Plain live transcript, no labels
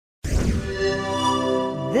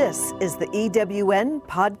This is the EWN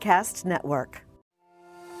Podcast Network.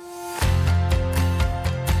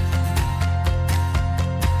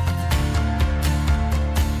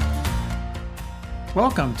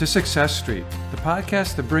 Welcome to Success Street, the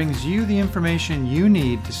podcast that brings you the information you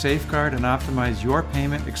need to safeguard and optimize your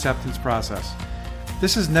payment acceptance process.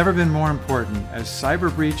 This has never been more important as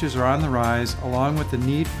cyber breaches are on the rise, along with the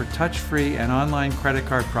need for touch-free and online credit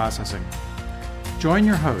card processing. Join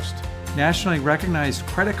your host, nationally recognized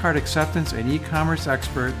credit card acceptance and e-commerce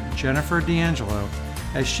expert Jennifer D'Angelo,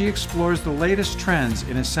 as she explores the latest trends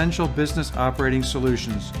in essential business operating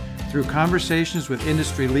solutions through conversations with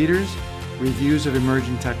industry leaders, reviews of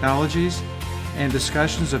emerging technologies, and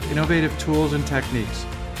discussions of innovative tools and techniques.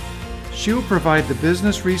 She will provide the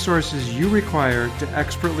business resources you require to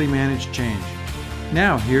expertly manage change.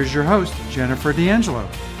 Now, here's your host, Jennifer D'Angelo.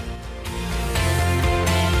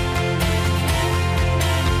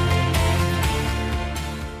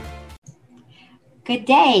 Good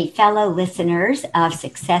day, fellow listeners of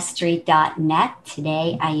SuccessStreet.net.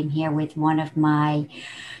 Today, I am here with one of my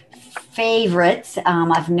favorites.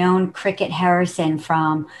 I've known Kricket Harrison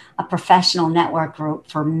from a professional network group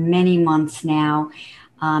for many months now.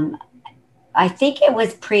 I think it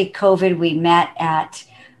was pre-COVID we met at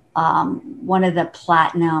one of the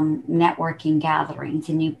platinum networking gatherings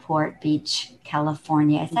in Newport Beach,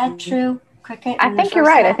 California. Is that true, Kricket? I think you're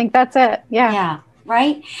right. I think that's it. Yeah.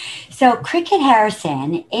 Right? So Kricket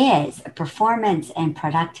Harrison is a performance and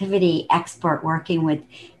productivity expert working with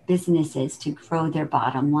businesses to grow their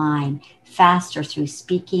bottom line faster through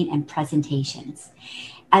speaking and presentations.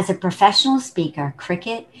 As a professional speaker,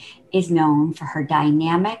 Kricket is known for her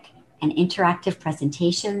dynamic and interactive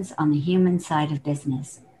presentations on the human side of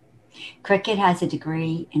business. Kricket has a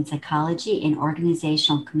degree in psychology and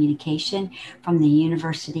organizational communication from the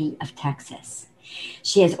University of Texas.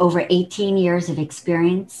 She has over 18 years of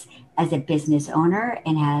experience as a business owner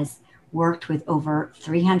and has worked with over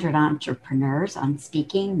 300 entrepreneurs on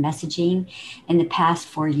speaking, messaging in the past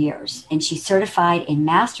 4 years. And she's certified in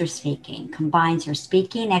master speaking, combines her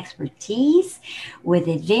speaking expertise with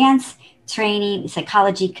advanced training,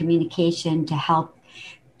 psychology, communication to help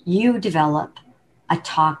you develop a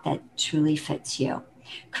talk that truly fits you.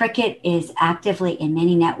 Kricket is actively in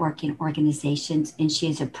many networking organizations, and she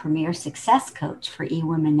is a premier success coach for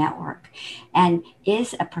eWomen Network and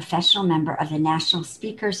is a professional member of the National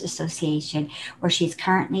Speakers Association, where she's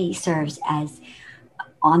currently serves as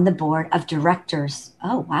on the board of directors.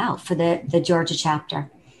 Oh, wow, for the Georgia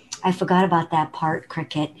chapter. I forgot about that part,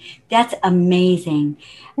 Kricket. That's amazing.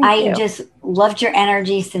 Thank you. Just loved your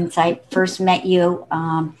energy since I first met you.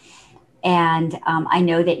 And I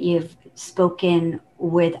know that you've spoken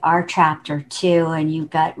with our chapter too, and you've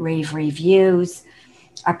got rave reviews.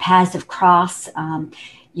 Our paths have crossed.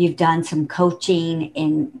 You've done some coaching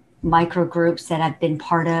in micro groups that I've been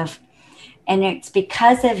part of. And it's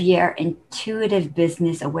because of your intuitive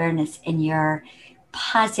business awareness and your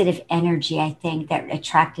positive energy, I think, that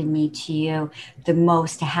attracted me to you the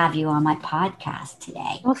most to have you on my podcast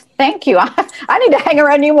today. Well, thank you. I need to hang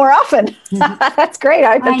around you more often. That's great.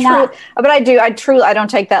 I don't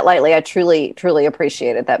take that lightly. I truly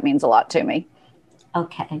appreciate it. That means a lot to me.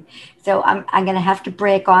 Okay. So I'm going to have to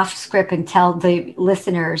break off script and tell the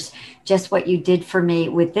listeners just what you did for me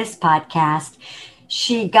with this podcast.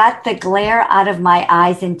 She got the glare out of my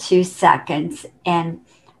eyes in 2 seconds and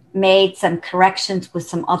made some corrections with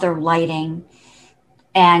some other lighting.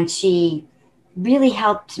 And she really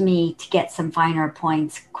helped me to get some finer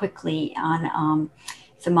points quickly on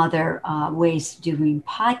some other ways of doing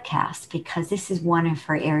podcasts, because this is one of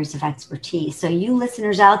her areas of expertise. So you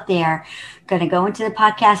listeners out there going to go into the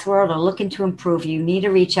podcast world or looking to improve, you need to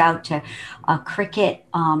reach out to Kricket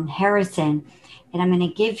Harrison. And I'm going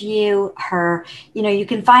to give you her, you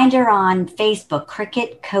can find her on Facebook,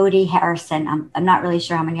 Kricket Cody Harrison. I'm not really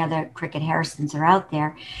sure how many other Kricket Harrisons are out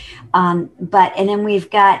there. And then we've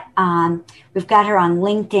got her on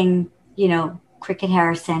LinkedIn, Kricket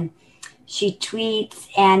Harrison. She tweets,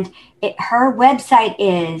 and her website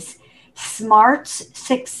is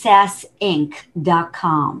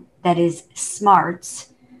smartssuccessinc.com. That is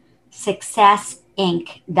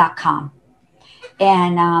smartssuccessinc.com.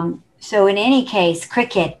 And, so in any case,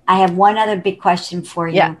 Kricket, I have one other big question for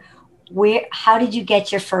you. Yeah. How did you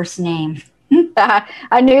get your first name?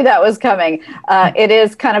 I knew that was coming. It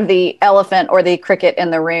is kind of the elephant or the cricket in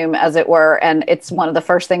the room, as it were. And it's one of the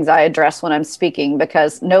first things I address when I'm speaking,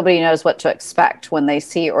 because nobody knows what to expect when they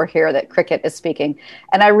see or hear that Kricket is speaking.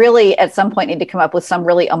 And I really, at some point, need to come up with some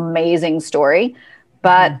really amazing story.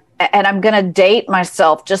 But and I'm going to date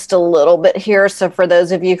myself just a little bit here. So for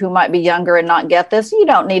those of you who might be younger and not get this, you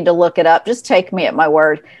don't need to look it up. Just take me at my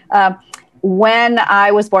word. When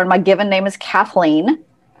I was born, my given name is Kathleen.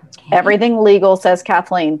 Okay. Everything legal says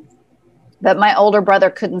Kathleen. But my older brother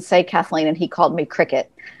couldn't say Kathleen, and he called me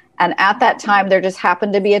Cricket. And at that time, there just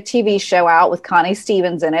happened to be a TV show out with Connie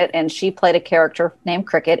Stevens in it, and she played a character named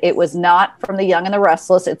Cricket. It was not from The Young and the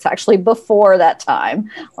Restless. It's actually before that time.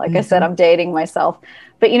 Like I said, I'm dating myself.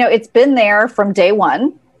 But, it's been there from day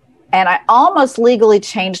one. And I almost legally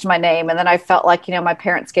changed my name. And then I felt like, my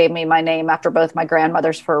parents gave me my name after both my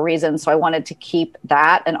grandmothers for a reason. So I wanted to keep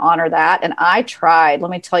that and honor that. And I tried.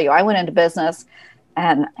 Let me tell you, I went into business.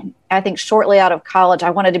 And I think shortly out of college,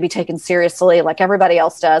 I wanted to be taken seriously like everybody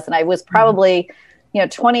else does. And I was probably,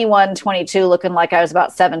 21, 22, looking like I was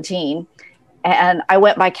about 17. And I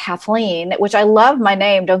went by Kathleen, which I love my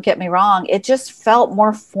name. Don't get me wrong. It just felt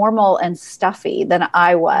more formal and stuffy than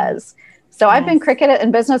I was. So I've been Cricket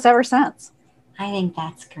in business ever since. I think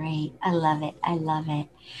that's great. I love it. I love it.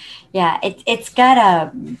 Yeah, it's got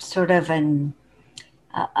a sort of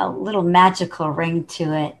a little magical ring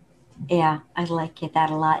to it. Yeah, I like that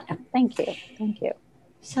a lot. Thank you. Thank you.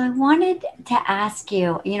 So I wanted to ask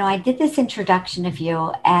you, I did this introduction of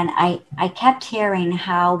you, and I kept hearing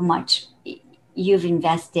how much you've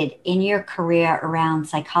invested in your career around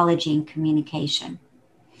psychology and communication.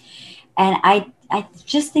 And I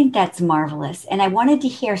just think that's marvelous. And I wanted to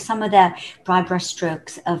hear some of the broad brush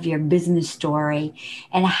strokes of your business story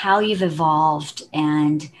and how you've evolved,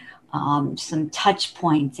 and some touch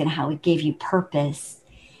points and how it gave you purpose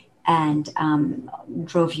and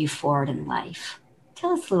drove you forward in life.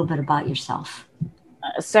 Tell us a little bit about yourself.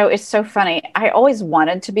 So it's so funny. I always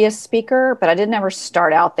wanted to be a speaker, but I didn't ever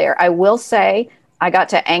start out there. I will say I got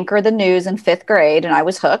to anchor the news in 5th grade, and I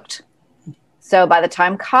was hooked. So by the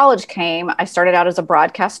time college came, I started out as a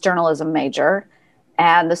broadcast journalism major.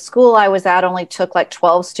 And the school I was at only took like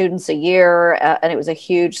 12 students a year. And it was a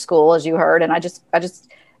huge school, as you heard. And I just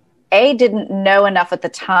A, didn't know enough at the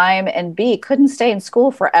time, and B, couldn't stay in school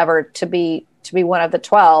forever to be one of the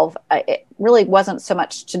 12. It really wasn't so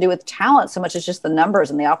much to do with talent, so much as just the numbers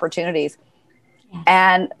and the opportunities. Yes.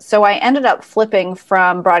 And so I ended up flipping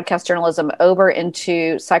from broadcast journalism over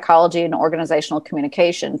into psychology and organizational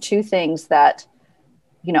communication, two things that,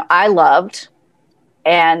 I loved,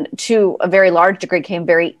 and to a very large degree came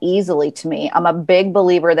very easily to me. I'm a big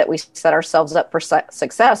believer that we set ourselves up for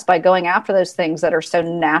success by going after those things that are so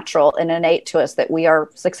natural and innate to us that we are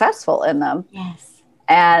successful in them. Yes.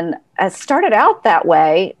 And I started out that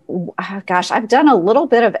way. Gosh, I've done a little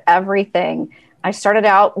bit of everything. I started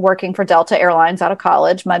out working for Delta Airlines out of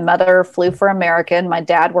college. My mother flew for American. My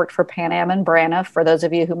dad worked for Pan Am and Braniff, for those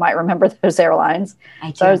of you who might remember those airlines.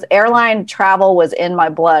 So airline travel was in my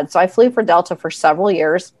blood. So I flew for Delta for several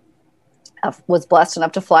years. I was blessed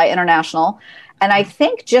enough to fly international. And I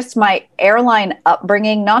think just my airline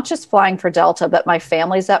upbringing, not just flying for Delta, but my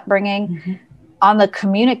family's upbringing, on the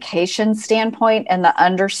communication standpoint and the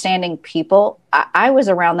understanding people, I was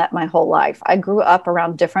around that my whole life. I grew up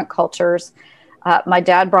around different cultures. My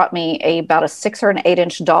dad brought me about a 6 or an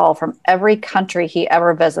 8-inch doll from every country he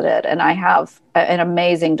ever visited. And I have an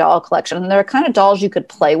amazing doll collection. And they're kind of dolls you could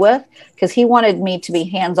play with, because he wanted me to be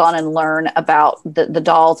hands-on and learn about the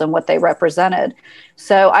dolls and what they represented.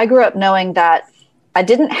 So I grew up knowing that I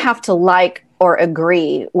didn't have to like or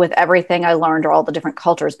agree with everything I learned or all the different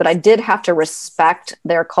cultures, but I did have to respect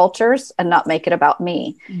their cultures and not make it about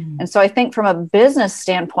me. And so I think from a business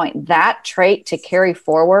standpoint, that trait to carry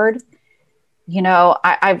forward,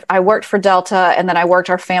 I worked for Delta, and then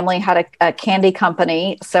our family had a candy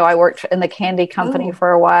company. So I worked in the candy company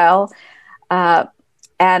for a while.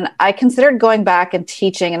 And I considered going back and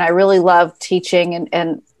teaching, and I really love teaching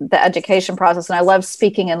and the education process. And I love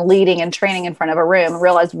speaking and leading and training in front of a room. I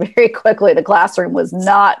realized very quickly the classroom was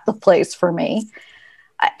not the place for me,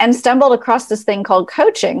 and stumbled across this thing called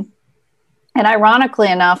coaching. And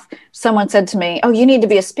ironically enough, someone said to me, "Oh, you need to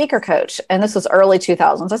be a speaker coach." And this was early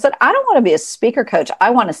 2000s. I said, "I don't want to be a speaker coach. I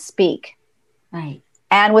want to speak." Right.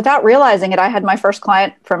 And without realizing it, I had my first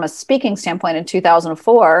client from a speaking standpoint in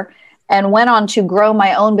 2004, and went on to grow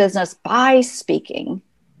my own business by speaking,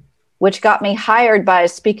 which got me hired by a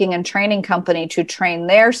speaking and training company to train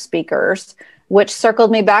their speakers, which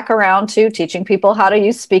circled me back around to teaching people how to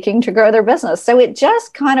use speaking to grow their business. So it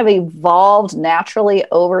just kind of evolved naturally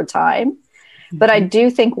over time. But I do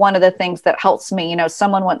think one of the things that helps me,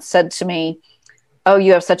 someone once said to me, "Oh,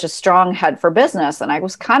 you have such a strong head for business." And I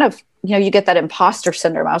was kind of, you get that imposter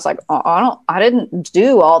syndrome. I was like, I didn't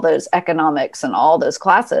do all those economics and all those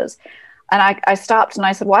classes. And I stopped and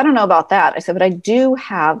I said, "Well, I don't know about that." I said, "But I do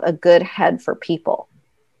have a good head for people."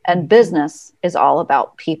 And business is all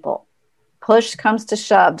about people. Push comes to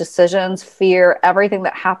shove, decisions, fear, everything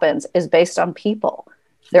that happens is based on people.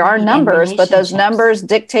 There are numbers, but those numbers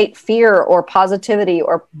dictate fear or positivity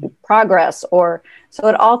or progress. So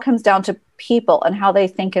it all comes down to people and how they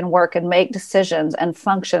think and work and make decisions and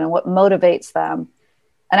function and what motivates them.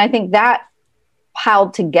 And I think that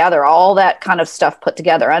piled together, all that kind of stuff put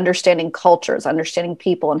together, understanding cultures, understanding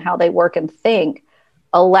people and how they work and think,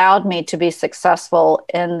 allowed me to be successful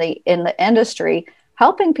in the industry,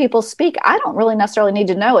 helping people speak. I don't really necessarily need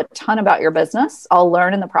to know a ton about your business. I'll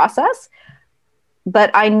learn in the process,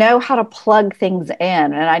 but I know how to plug things in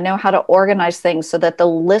and I know how to organize things so that the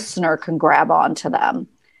listener can grab onto them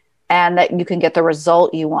and that you can get the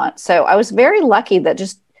result you want. So I was very lucky that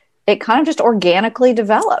it kind of just organically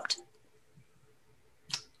developed.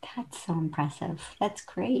 That's so impressive. That's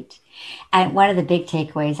great. And one of the big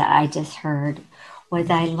takeaways I just heard was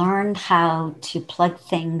I learned how to plug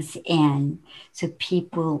things in so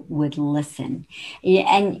people would listen.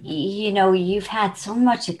 And, you've had so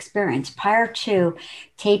much experience. Prior to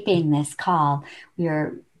taping this call, we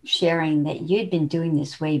were sharing that you'd been doing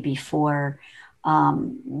this way before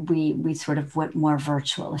we sort of went more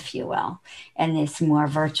virtual, if you will, and this more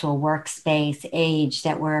virtual workspace age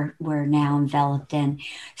that we're now enveloped in.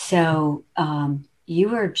 So you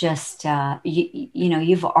were just,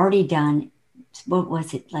 you've already done, what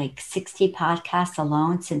was it, like 60 podcasts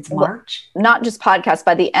alone since March? Well, not just podcasts.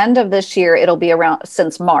 By the end of this year,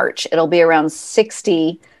 since March, it'll be around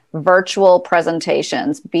 60 virtual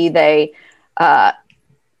presentations, be they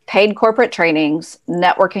paid corporate trainings,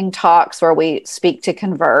 networking talks where we speak to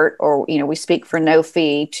convert, or, we speak for no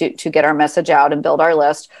fee to get our message out and build our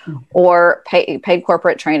list, or paid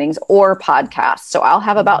corporate trainings or podcasts. So I'll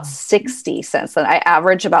have about 60 since then. I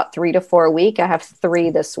average about 3 to 4 a week. I have 3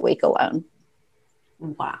 this week alone.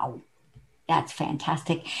 Wow. That's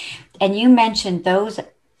fantastic. And you mentioned those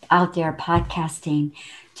out there podcasting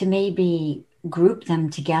to maybe group them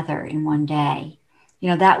together in one day.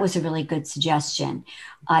 That was a really good suggestion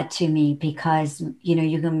to me because,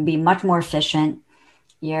 you can be much more efficient.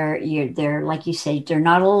 They're, like you say, they're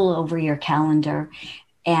not all over your calendar.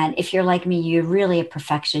 And if you're like me, you're really a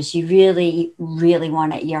perfectionist. You really, really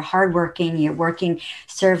want it. You're hardworking. You're working,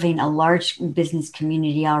 serving a large business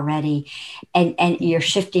community already. And you're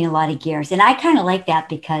shifting a lot of gears. And I kind of like that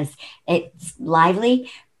because it's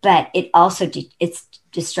lively, but it also, it's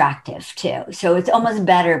distractive too. So it's almost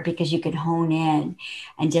better because you can hone in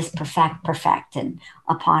and just perfect and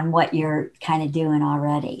upon what you're kind of doing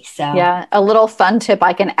already. So yeah, a little fun tip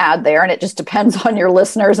I can add there, and it just depends on your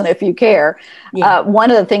listeners and if you care. Yeah.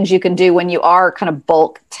 One of the things you can do when you are kind of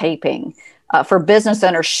bulk taping, for business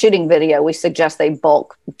owners shooting video, we suggest they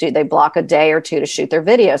block a day or 2 to shoot their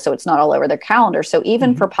video so it's not all over their calendar. So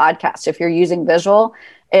even for podcasts, if you're using visual,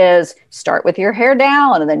 is start with your hair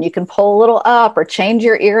down and then you can pull a little up, or change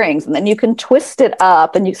your earrings and then you can twist it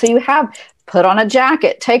up, and so you have put on a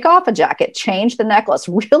jacket, take off a jacket, change the necklace.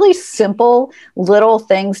 Really simple little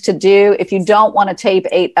things to do if you don't want to tape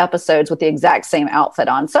 8 episodes with the exact same outfit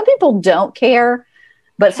on. Some people don't care,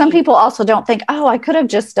 but some people also don't think, oh, I could have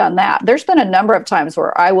just done that. There's been a number of times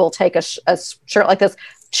where I will take a shirt like this,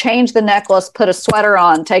 change the necklace, put a sweater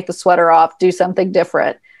on, take the sweater off, do something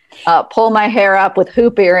different. Pull my hair up with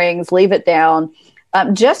hoop earrings, leave it down,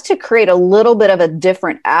 just to create a little bit of a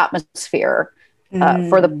different atmosphere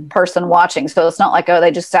for the person watching. So it's not like, oh,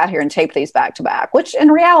 they just sat here and taped these back to back, which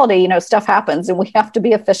in reality, stuff happens and we have to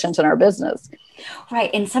be efficient in our business. Right.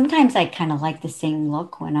 And sometimes I kind of like the same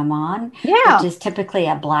look when I'm on, which is typically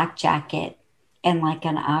a black jacket and like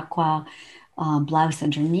an aqua blouse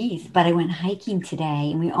underneath. But I went hiking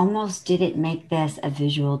today and we almost didn't make this a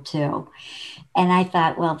visual too. And I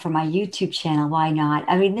thought, well, for my YouTube channel, why not?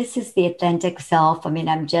 I mean, this is the authentic self. I mean,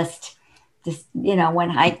 I'm just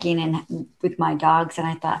went hiking and with my dogs, and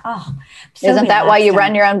I thought, isn't that why you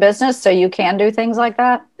run your own business? So you can do things like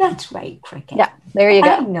that? That's right, Kricket. Yeah, there you go.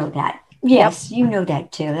 I know that. Yes, You know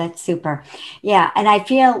that too. That's super. Yeah, and I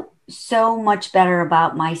feel so much better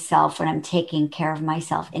about myself when I'm taking care of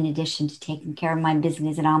myself in addition to taking care of my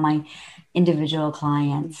business and all my individual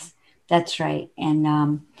clients. That's right.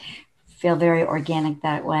 And feel very organic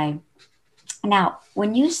that way. Now,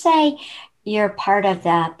 when you say you're part of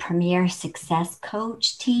the Premier Success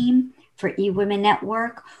Coach team for eWomen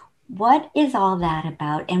Network, what is all that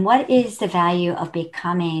about? And what is the value of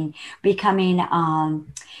becoming, like,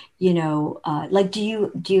 do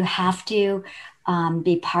you have to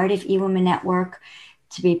be part of eWomen Network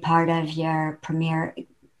to be part of your Premier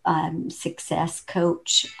Success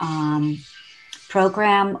Coach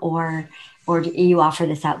program, or do you offer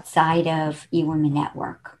this outside of eWomen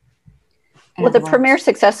Network? in Well, the other Premier words?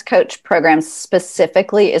 Success Coach program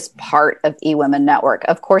specifically is part of eWomen Network.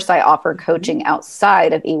 Of course, I offer coaching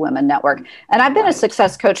outside of eWomen Network. And I've been a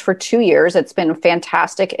success coach for 2 years. It's been a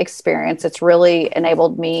fantastic experience. It's really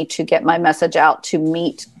enabled me to get my message out, to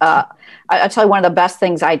meet. I tell you, one of the best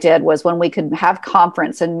things I did was when we could have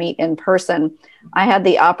conference and meet in person, I had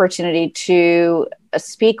the opportunity to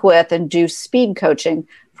speak with and do speed coaching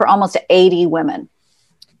for almost 80 women.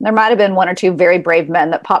 There might have been one or two very brave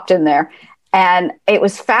men that popped in there. And it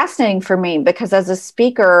was fascinating for me because as a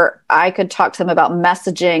speaker, I could talk to them about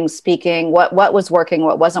messaging, speaking, what was working,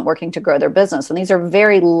 what wasn't working to grow their business. And these are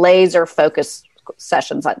very laser focused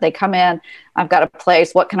sessions. Like they come in, I've got a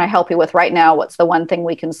place, what can I help you with right now? What's the one thing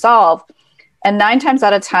we can solve? And 9 times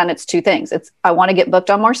out of 10, it's 2 things. It's I want to get booked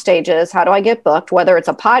on more stages. How do I get booked? Whether it's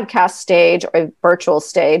a podcast stage or a virtual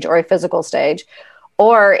stage or a physical stage,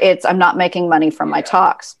 or it's I'm not making money from my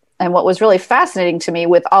talks. And what was really fascinating to me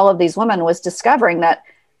with all of these women was discovering that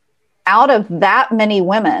out of that many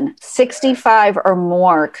women, 65 or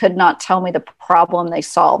more could not tell me the problem they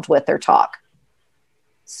solved with their talk.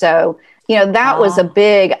 So, that was a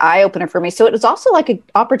big eye opener for me. So it was also like an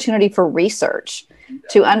opportunity for research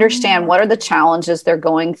to understand what are the challenges they're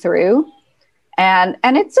going through. And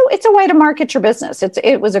it's a way to market your business.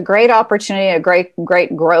 It was a great opportunity, a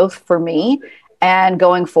great growth for me. And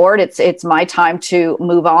going forward, it's my time to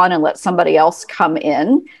move on and let somebody else come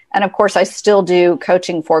in. And of course, I still do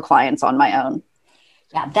coaching for clients on my own.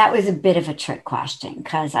 Yeah, that was a bit of a trick question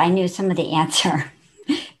because I knew some of the answer.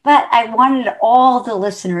 But I wanted all the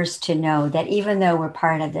listeners to know that even though we're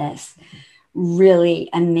part of this really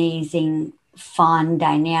amazing, fun,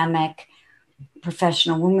 dynamic,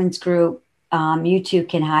 professional women's group, you too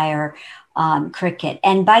can hire Kricket.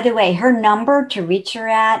 And by the way, her number to reach her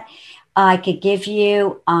at, I could give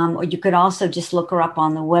you, or you could also just look her up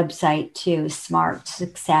on the website too,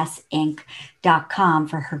 smartsuccessinc.com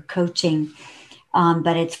for her coaching.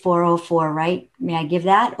 But it's 404, right? May I give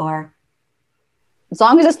that or? As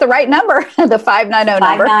long as it's the right number, the 590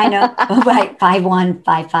 number. 590, right,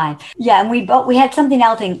 5155. Yeah, and we had something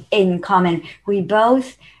else in common. We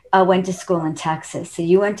both went to school in Texas. So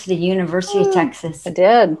you went to the University of Texas. I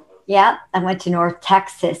did. Yeah, I went to North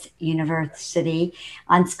Texas University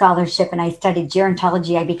on scholarship, and I studied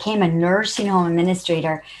gerontology. I became a nursing home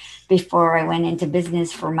administrator before I went into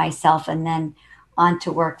business for myself and then on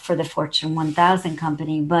to work for the Fortune 1000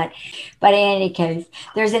 company. But in any case,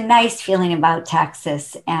 there's a nice feeling about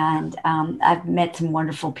Texas, and I've met some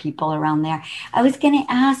wonderful people around there. I was going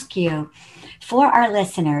to ask you, for our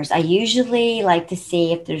listeners, I usually like to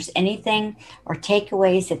see if there's anything or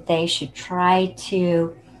takeaways that they should try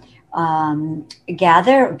to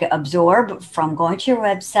absorb from going to your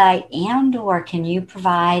website, and or can you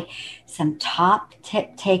provide some top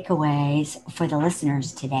takeaways for the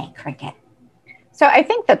listeners today, Kricket? So I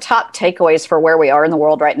think the top takeaways for where we are in the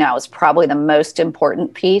world right now is probably the most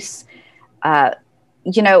important piece.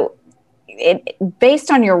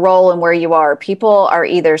 Based on your role and where you are, people are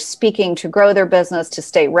either speaking to grow their business, to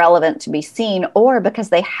stay relevant, to be seen, or because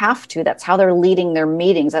they have to. That's how they're leading their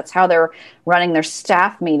meetings. That's how they're running their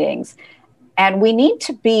staff meetings. And we need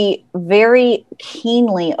to be very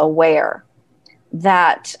keenly aware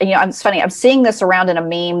that, it's funny, I'm seeing this around in a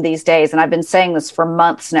meme these days, and I've been saying this for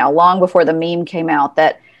months now, long before the meme came out,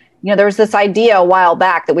 that there was this idea a while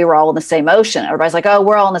back that we were all in the same ocean. Everybody's like, oh,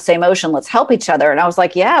 we're all in the same ocean. Let's help each other. And I was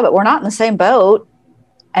like, yeah, but we're not in the same boat.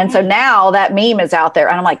 And so now that meme is out there.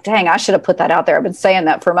 And I'm like, dang, I should have put that out there. I've been saying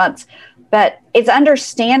that for months. But it's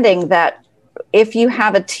understanding that if you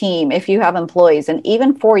have a team, if you have employees, and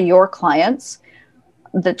even for your clients,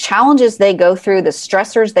 the challenges they go through, the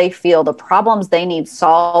stressors they feel, the problems they need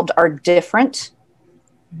solved are different,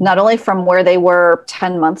 not only from where they were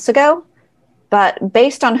 10 months ago, but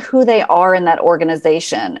based on who they are in that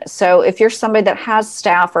organization. So if you're somebody that has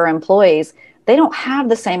staff or employees, they don't have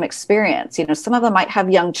the same experience. Some of them might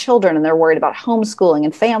have young children and they're worried about homeschooling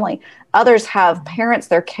and family. Others have parents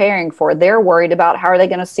they're caring for. They're worried about how are they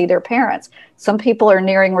going to see their parents. Some people are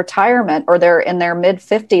nearing retirement or they're in their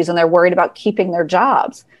mid-50s and they're worried about keeping their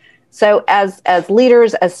jobs. So as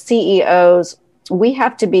leaders, as CEOs, we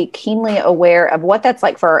have to be keenly aware of what that's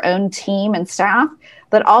like for our own team and staff,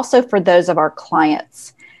 but also for those of our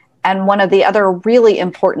clients. And one of the other really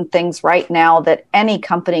important things right now that any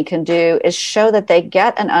company can do is show that they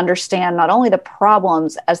get and understand not only the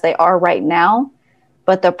problems as they are right now,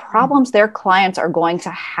 but the problems their clients are going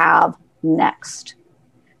to have next.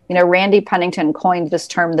 Randy Pennington coined this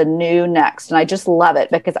term, the new next. And I just love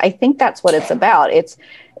it because I think that's what it's about. It's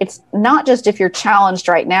not just if you're challenged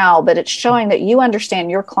right now, but it's showing that you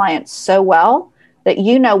understand your clients so well that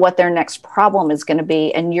you know what their next problem is going to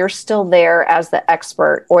be, and you're still there as the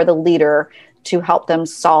expert or the leader to help them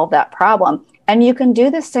solve that problem. And you can do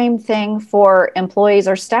the same thing for employees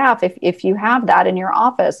or staff. If you have that in your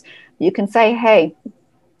office, you can say, hey,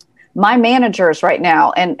 my managers right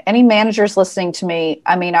now, and any managers listening to me,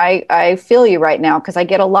 I mean, I feel you right now because I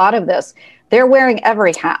get a lot of this. They're wearing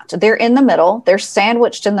every hat. They're in the middle. They're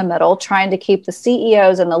sandwiched in the middle, trying to keep the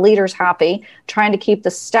CEOs and the leaders happy, trying to keep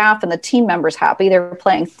the staff and the team members happy. They're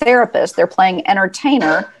playing therapist. They're playing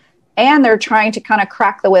entertainer, and they're trying to kind of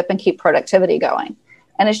crack the whip and keep productivity going.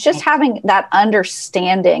 And it's just having that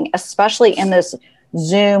understanding, especially in this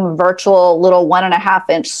Zoom virtual little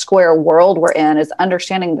 1.5-inch square world we're in, is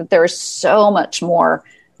understanding that there is so much more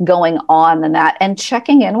going on than that, and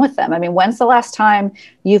checking in with them. I mean, when's the last time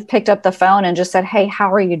you've picked up the phone and just said, hey,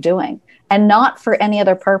 how are you doing? And not for any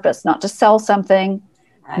other purpose, not to sell something,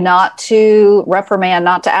 right, not to reprimand,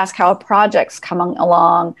 not to ask how a project's coming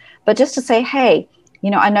along, but just to say, hey, you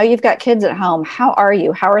know, I know you've got kids at home. How are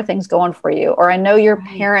you? How are things going for you? Or I know your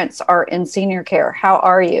parents are in senior care. How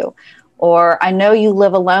are you? Or I know you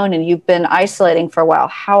live alone and you've been isolating for a while.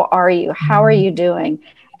 How are you? How are you doing?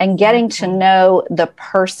 And getting to know the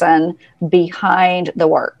person behind the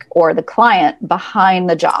work or the client behind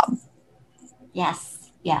the job. Yes.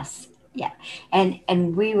 Yeah. And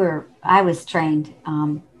I was trained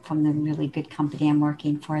from the really good company I'm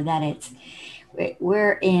working for that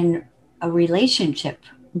we're in a relationship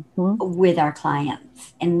with our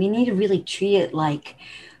clients, and we need to really treat it like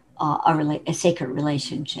a sacred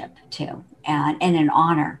relationship too, and an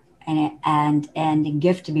honor. And a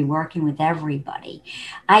gift to be working with everybody.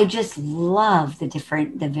 I just love the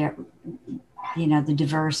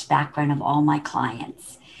diverse background of all my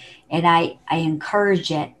clients, and I encourage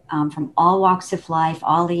it from all walks of life,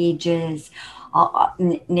 all ages,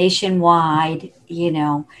 nationwide.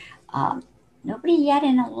 Nobody yet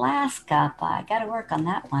in Alaska, but I got to work on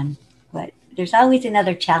that one. But there's always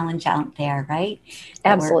another challenge out there, right?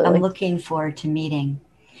 Absolutely. I'm looking forward to meeting.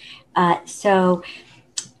 So.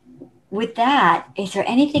 With that, is there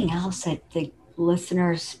anything else that the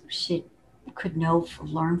listeners could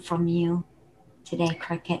learn from you today,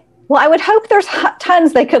 Kricket? Well, I would hope there's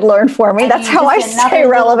tons they could learn from me. That's how I stay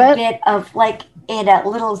relevant. Bit of like a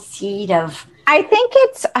little seed of. I think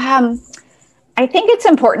it's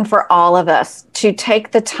important for all of us to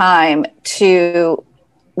take the time to.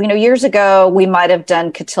 Years ago, we might have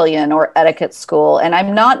done cotillion or etiquette school, and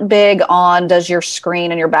I'm not big on does your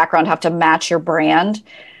screen and your background have to match your brand.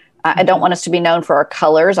 I don't want us to be known for our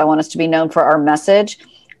colors. I want us to be known for our message.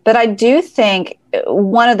 But I do think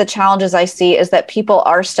one of the challenges I see is that people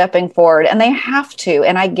are stepping forward, and they have to.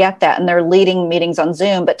 And I get that. And they're leading meetings on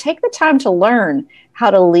Zoom. But take the time to learn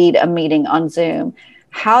how to lead a meeting on Zoom.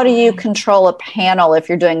 How do you control a panel if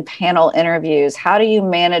you're doing panel interviews? How do you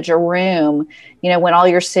manage a room, when all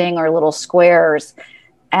you're seeing are little squares?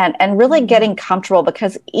 And really getting comfortable,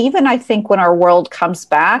 because even I think when our world comes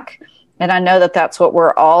back, and I know that that's what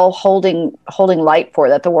we're all holding light for,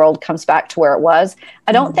 that the world comes back to where it was.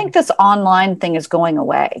 I don't think this online thing is going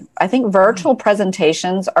away. I think virtual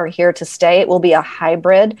presentations are here to stay. It will be a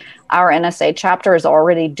hybrid. Our NSA chapter is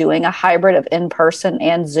already doing a hybrid of in-person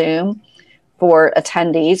and Zoom for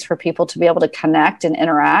attendees, for people to be able to connect and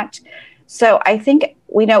interact. So I think,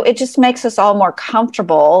 it just makes us all more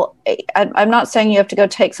comfortable. I'm not saying you have to go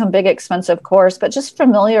take some big expensive course, but just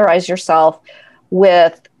familiarize yourself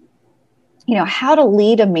with how to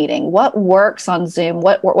lead a meeting, what works on Zoom,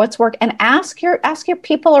 what's work, and ask your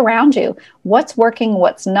people around you, what's working,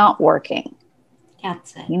 what's not working.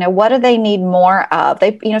 That's it. What do they need more of?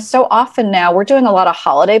 So often now we're doing a lot of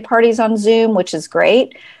holiday parties on Zoom, which is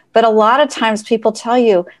great. But a lot of times people tell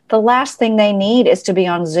you the last thing they need is to be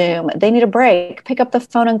on Zoom. They need a break. Pick up the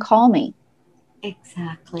phone and call me.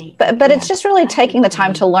 Exactly. But it's just really taking the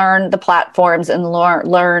time to learn the platforms and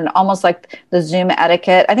learn almost like the Zoom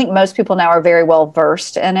etiquette. I think most people now are very well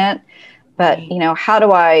versed in it. But how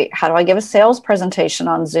do I give a sales presentation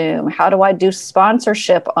on Zoom? How do I do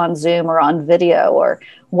sponsorship on Zoom or on video? Or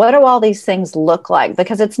what do all these things look like?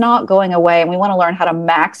 Because it's not going away, and we want to learn how to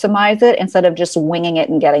maximize it instead of just winging it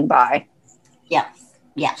and getting by.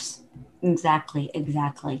 Yes. Exactly.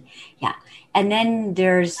 Yeah. And then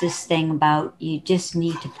there's this thing about you just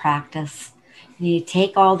need to practice. You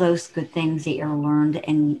take all those good things that you're learned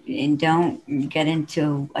and don't get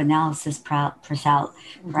into analysis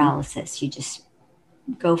paralysis. You just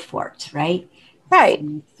go for it, right? Right.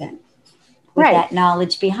 With that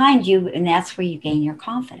knowledge behind you, and that's where you gain your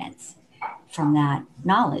confidence from that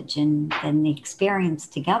knowledge and then the experience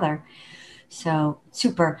together. So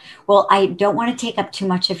super. Well, I don't want to take up too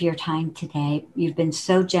much of your time today. You've been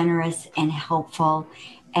so generous and helpful.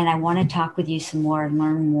 And I want to talk with you some more and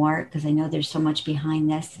learn more because I know there's so much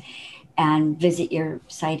behind this, and visit your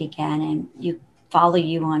site again and follow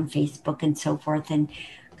you on Facebook and so forth, and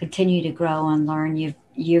continue to grow and learn.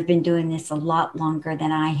 You've been doing this a lot longer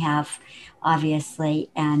than I have, obviously.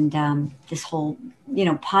 And this whole,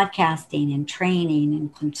 podcasting and training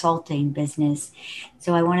and consulting business.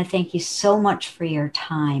 So I want to thank you so much for your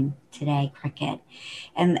time today, Kricket.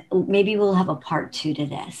 And maybe we'll have a part 2 to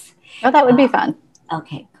this. Oh, that would be fun.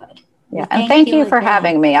 Okay, good. Yeah. Well, and thank you for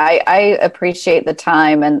having me. I appreciate the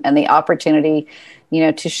time and the opportunity,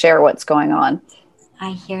 to share what's going on.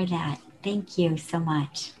 I hear that. Thank you so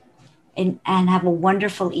much. And have a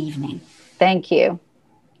wonderful evening. Thank you.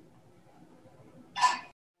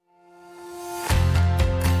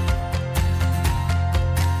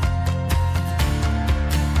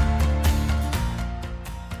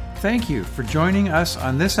 Thank you for joining us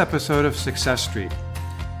on this episode of Success Street.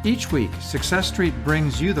 Each week, Success Street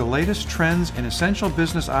brings you the latest trends in essential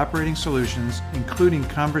business operating solutions, including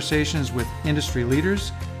conversations with industry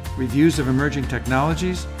leaders, reviews of emerging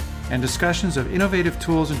technologies, and discussions of innovative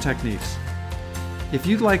tools and techniques. If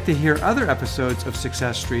you'd like to hear other episodes of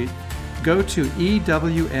Success Street, go to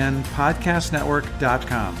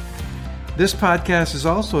ewnpodcastnetwork.com. This podcast is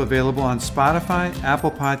also available on Spotify,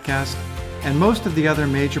 Apple Podcasts, and most of the other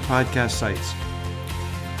major podcast sites.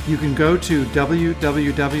 You can go to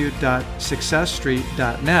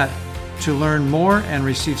www.successstreet.net to learn more and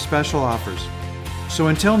receive special offers. So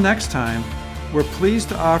until next time, we're pleased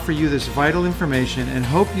to offer you this vital information and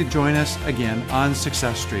hope you join us again on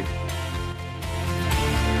Success Street.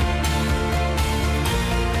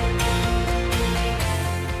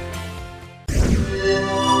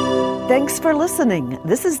 Thanks for listening.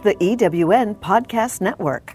 This is the EWN Podcast Network.